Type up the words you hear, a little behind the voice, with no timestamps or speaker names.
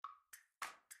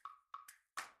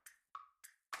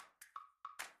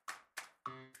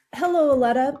Hello,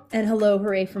 Aletta, and hello,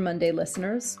 Hooray for Monday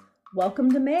listeners.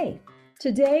 Welcome to May.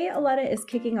 Today, Aletta is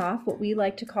kicking off what we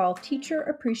like to call Teacher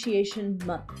Appreciation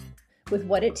Month, with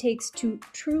what it takes to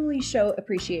truly show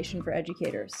appreciation for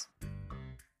educators.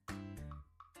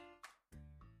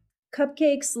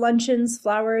 Cupcakes, luncheons,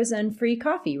 flowers, and free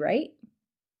coffee, right?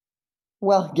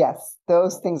 Well, yes,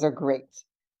 those things are great.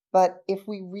 But if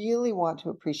we really want to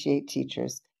appreciate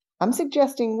teachers, I'm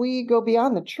suggesting we go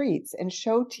beyond the treats and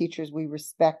show teachers we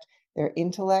respect their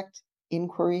intellect,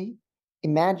 inquiry,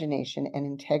 imagination, and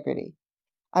integrity.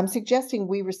 I'm suggesting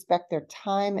we respect their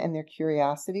time and their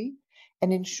curiosity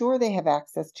and ensure they have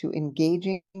access to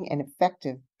engaging and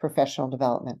effective professional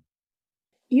development.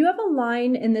 You have a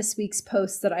line in this week's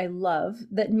post that I love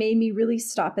that made me really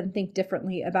stop and think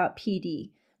differently about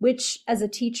PD, which, as a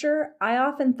teacher, I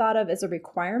often thought of as a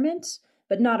requirement,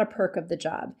 but not a perk of the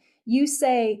job. You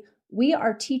say, "We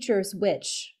are teachers,"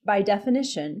 which, by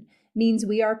definition, means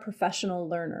we are professional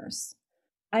learners.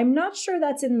 I'm not sure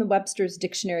that's in the Webster's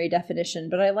dictionary definition,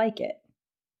 but I like it.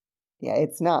 Yeah,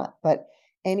 it's not. But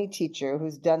any teacher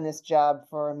who's done this job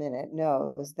for a minute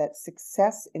knows that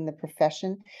success in the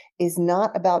profession is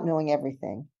not about knowing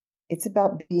everything. It's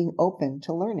about being open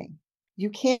to learning. You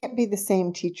can't be the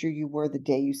same teacher you were the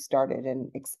day you started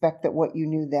and expect that what you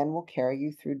knew then will carry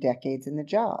you through decades in the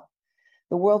job.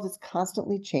 The world is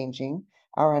constantly changing.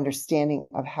 Our understanding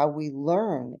of how we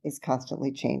learn is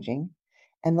constantly changing,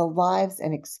 and the lives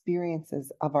and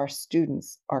experiences of our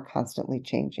students are constantly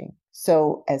changing.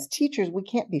 So, as teachers, we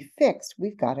can't be fixed.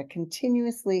 We've got to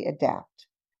continuously adapt.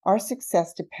 Our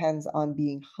success depends on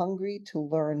being hungry to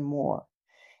learn more.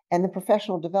 And the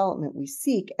professional development we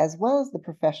seek, as well as the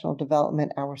professional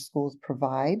development our schools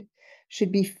provide,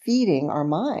 should be feeding our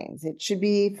minds. It should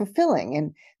be fulfilling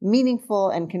and meaningful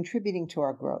and contributing to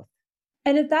our growth.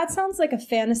 And if that sounds like a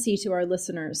fantasy to our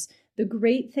listeners, the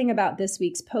great thing about this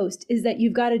week's post is that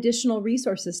you've got additional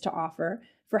resources to offer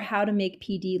for how to make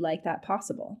PD like that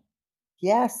possible.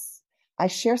 Yes, I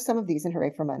share some of these in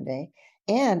Hooray for Monday,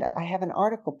 and I have an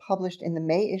article published in the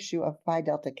May issue of Phi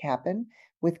Delta Kappan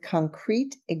with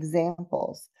concrete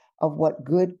examples of what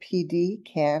good PD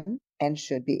can and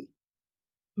should be.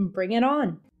 Bring it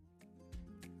on.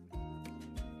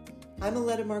 I'm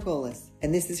Aletta Margolis,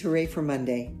 and this is Hooray for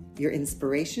Monday, your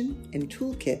inspiration and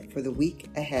toolkit for the week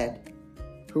ahead.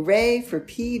 Hooray for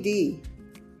PD!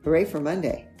 Hooray for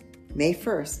Monday, May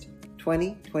 1st,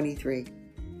 2023.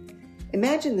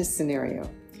 Imagine this scenario.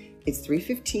 It's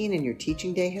 3:15 and your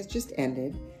teaching day has just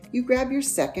ended. You grab your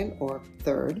second or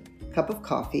third cup of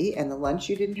coffee and the lunch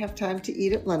you didn't have time to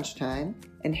eat at lunchtime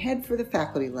and head for the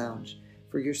faculty lounge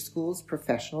for your school's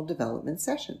professional development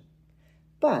session.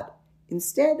 But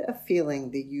instead of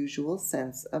feeling the usual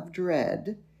sense of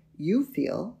dread, you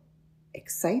feel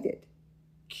excited,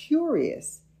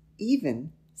 curious,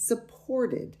 even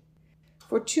supported.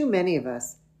 For too many of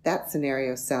us, that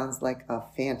scenario sounds like a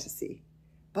fantasy,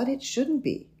 but it shouldn't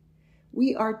be.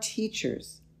 We are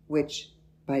teachers, which,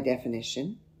 by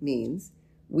definition, means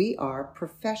we are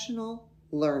professional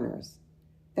learners.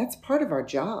 That's part of our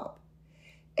job.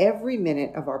 Every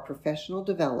minute of our professional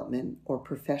development or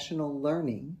professional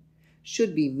learning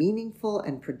should be meaningful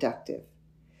and productive.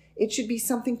 It should be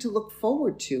something to look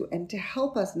forward to and to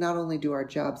help us not only do our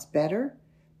jobs better,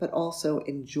 but also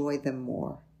enjoy them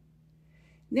more.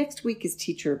 Next week is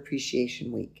Teacher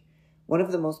Appreciation Week. One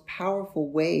of the most powerful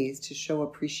ways to show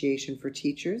appreciation for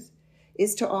teachers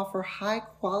is to offer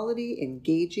high-quality,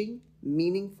 engaging,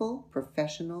 meaningful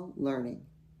professional learning.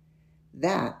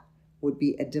 That would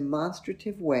be a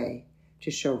demonstrative way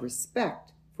to show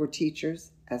respect for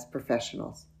teachers as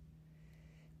professionals.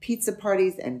 Pizza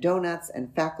parties and donuts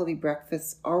and faculty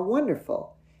breakfasts are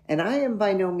wonderful, and I am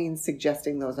by no means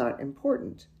suggesting those aren't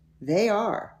important. They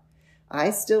are.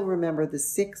 I still remember the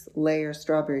 6-layer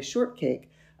strawberry shortcake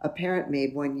a parent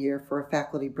made one year for a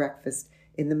faculty breakfast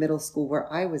in the middle school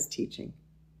where I was teaching.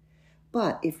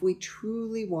 But if we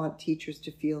truly want teachers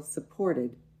to feel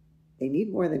supported, they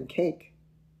need more than cake.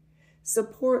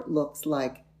 Support looks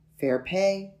like fair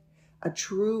pay, a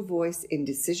true voice in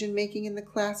decision-making in the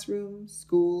classroom,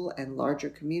 school, and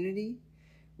larger community,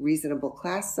 reasonable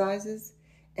class sizes,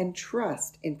 and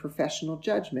trust in professional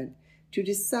judgment to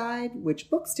decide which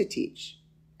books to teach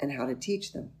and how to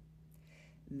teach them.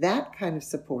 That kind of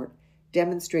support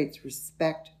demonstrates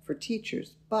respect for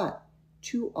teachers, but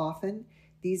too often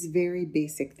these very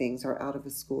basic things are out of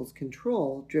a school's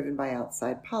control, driven by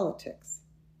outside politics.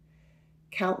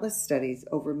 Countless studies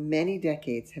over many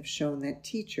decades have shown that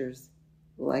teachers,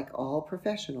 like all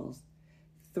professionals,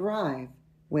 thrive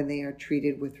when they are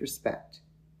treated with respect.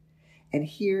 And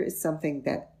here is something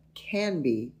that can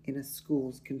be in a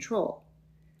school's control: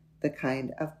 the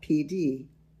kind of PD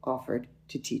offered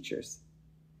to teachers.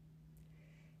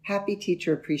 Happy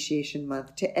Teacher Appreciation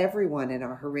Month to everyone in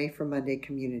our Hooray for Monday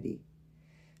community.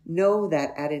 Know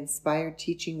that at Inspired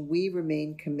Teaching, we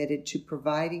remain committed to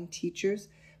providing teachers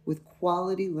with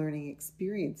quality learning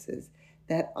experiences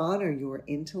that honor your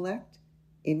intellect,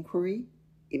 inquiry,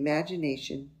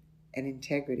 imagination, and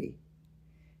integrity.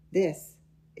 This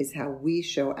is how we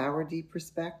show our deep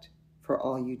respect for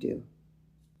all you do.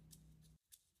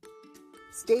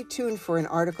 Stay tuned for an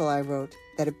article I wrote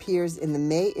that appears in the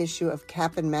May issue of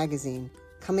Kappan magazine,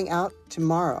 coming out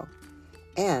tomorrow.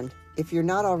 And if you're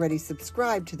not already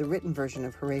subscribed to the written version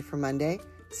of Hooray for Monday,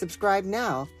 subscribe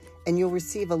now, and you'll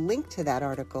receive a link to that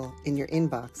article in your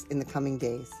inbox in the coming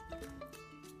days.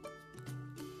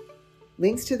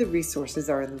 Links to the resources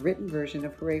are in the written version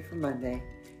of Hooray for Monday,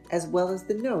 as well as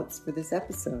the notes for this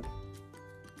episode.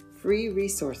 Free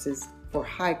resources for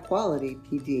high-quality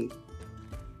PD.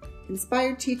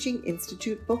 Inspired Teaching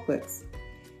Institute booklets.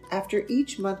 After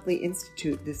each monthly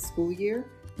institute this school year,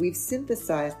 we've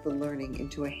synthesized the learning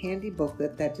into a handy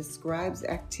booklet that describes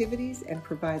activities and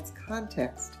provides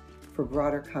context for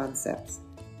broader concepts.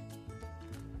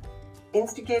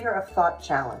 Instigator of Thought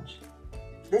Challenge.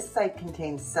 This site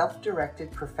contains self-directed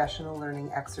professional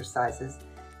learning exercises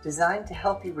designed to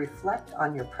help you reflect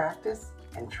on your practice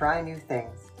and try new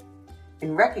things.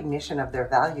 In recognition of their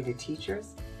value to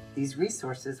teachers, these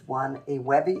resources won a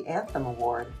Webby Anthem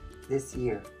Award this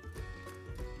year.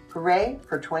 Hooray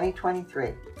for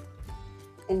 2023.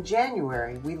 In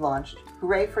January, we launched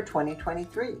Hooray for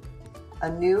 2023,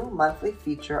 a new monthly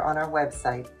feature on our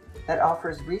website that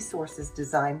offers resources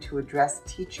designed to address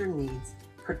teacher needs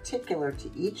particular to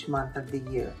each month of the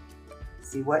year.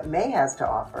 See what May has to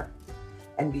offer,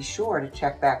 and be sure to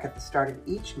check back at the start of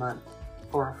each month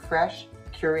for a fresh,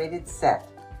 curated set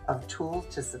of tools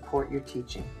to support your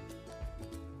teaching.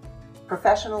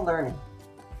 Professional Learning.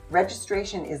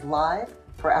 Registration is live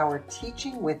for our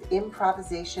Teaching with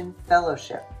Improvisation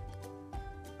Fellowship.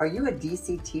 Are you a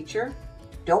DC teacher?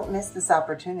 Don't miss this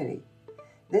opportunity.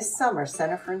 This summer,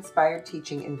 Center for Inspired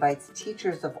Teaching invites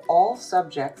teachers of all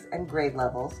subjects and grade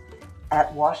levels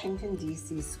at Washington,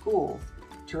 D.C. schools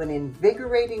to an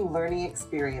invigorating learning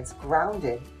experience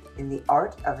grounded in the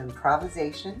art of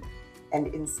improvisation and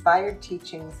inspired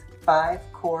teaching's 5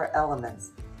 core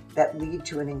elements that lead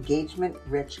to an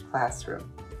engagement-rich classroom.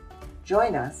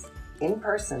 Join us in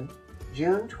person,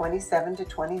 June 27 to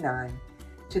 29,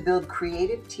 to build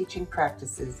creative teaching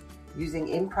practices using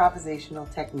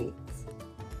improvisational techniques.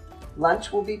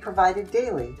 Lunch will be provided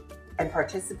daily, and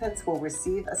participants will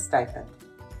receive a stipend.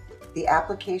 The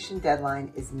application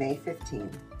deadline is May 15.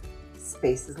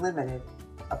 Space is limited.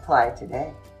 Apply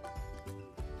today.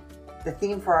 The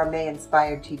theme for our May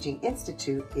Inspired Teaching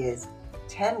Institute is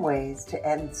 10 Ways to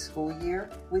End School Year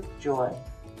with Joy.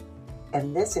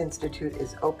 And this institute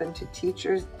is open to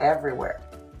teachers everywhere.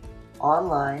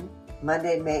 Online,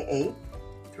 Monday, May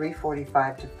 8th,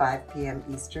 3:45 to 5 p.m.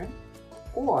 Eastern,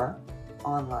 or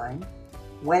online,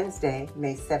 Wednesday,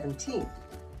 May 17th,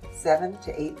 7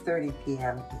 to 8:30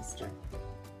 p.m. Eastern.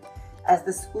 As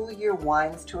the school year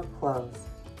winds to a close,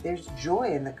 there's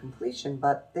joy in the completion,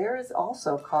 but there is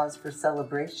also cause for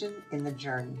celebration in the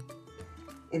journey.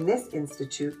 In this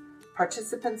institute,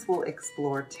 participants will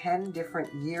explore 10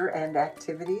 different year-end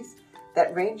activities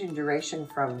that range in duration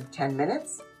from 10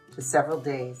 minutes to several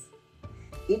days.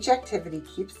 Each activity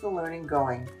keeps the learning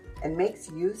going and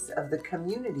makes use of the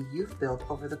community you've built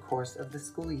over the course of the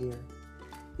school year.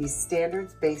 These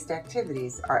standards-based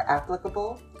activities are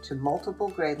applicable to multiple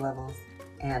grade levels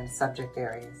and subject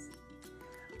areas.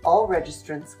 All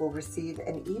registrants will receive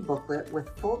an e-booklet with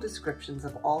full descriptions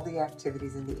of all the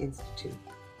activities in the Institute.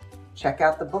 Check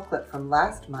out the booklet from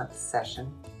last month's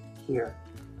session here.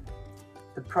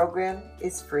 The program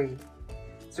is free.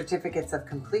 Certificates of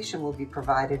completion will be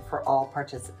provided for all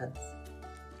participants.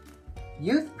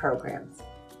 Youth programs.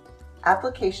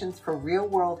 Applications for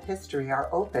real-world history are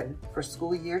open for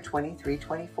school year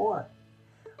 23-24.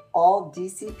 All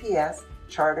DCPS,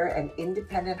 charter, and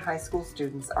independent high school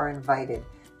students are invited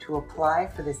to apply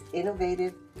for this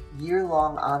innovative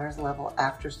year-long honors level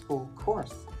after-school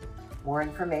course. More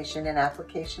information and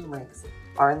application links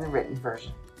are in the written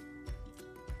version.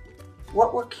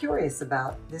 What we're curious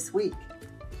about this week.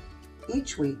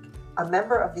 Each week, a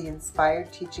member of the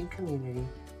Inspired Teaching community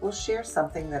will share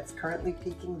something that's currently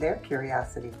piquing their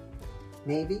curiosity.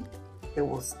 Maybe it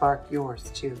will spark yours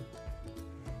too.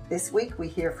 This week we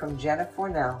hear from Jenna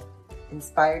Fornell,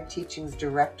 Inspired Teaching's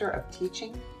Director of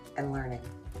Teaching and Learning.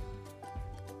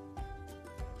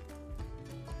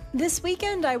 This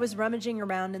weekend, I was rummaging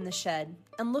around in the shed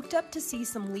and looked up to see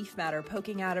some leaf matter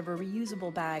poking out of a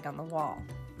reusable bag on the wall.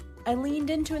 I leaned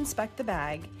in to inspect the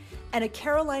bag, and a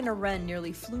Carolina wren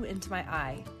nearly flew into my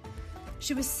eye.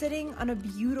 She was sitting on a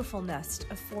beautiful nest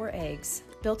of 4 eggs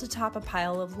built atop a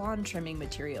pile of lawn trimming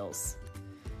materials.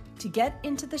 To get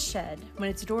into the shed when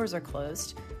its doors are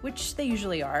closed, which they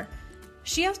usually are,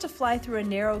 she has to fly through a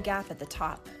narrow gap at the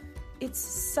top. It's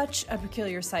such a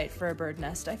peculiar sight for a bird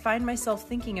nest. I find myself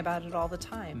thinking about it all the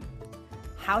time.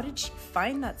 How did she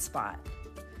find that spot?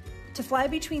 To fly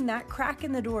between that crack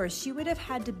in the doors, she would have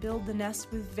had to build the nest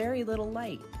with very little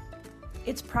light.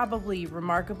 It's probably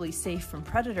remarkably safe from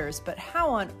predators, but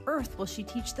how on earth will she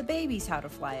teach the babies how to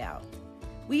fly out?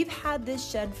 We've had this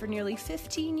shed for nearly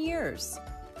 15 years.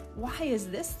 Why is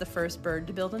this the first bird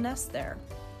to build a nest there?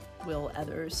 Will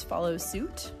others follow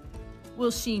suit? Will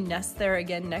she nest there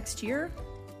again next year?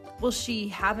 Will she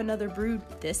have another brood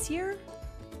this year?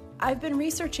 I've been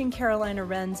researching Carolina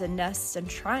wrens and nests and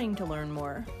trying to learn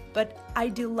more, but I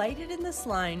delighted in this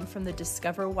line from the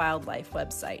Discover Wildlife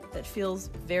website that feels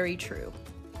very true.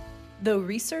 Though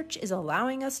research is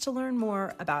allowing us to learn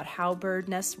more about how bird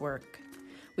nests work,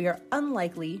 we are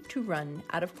unlikely to run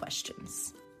out of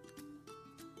questions.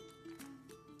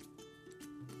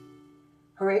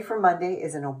 Hooray for Monday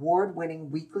is an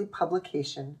award-winning weekly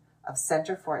publication of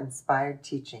Center for Inspired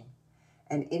Teaching,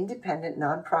 an independent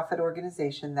nonprofit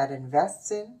organization that invests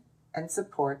in and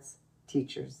supports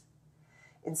teachers.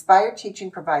 Inspired Teaching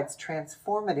provides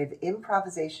transformative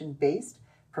improvisation-based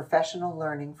professional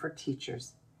learning for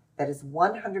teachers that is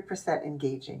 100%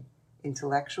 engaging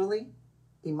intellectually,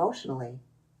 emotionally,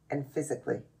 and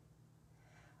physically.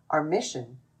 Our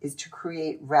mission is to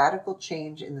create radical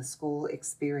change in the school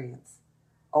experience,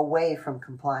 away from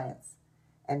compliance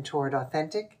and toward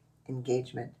authentic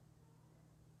engagement.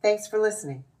 Thanks for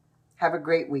listening. Have a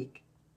great week.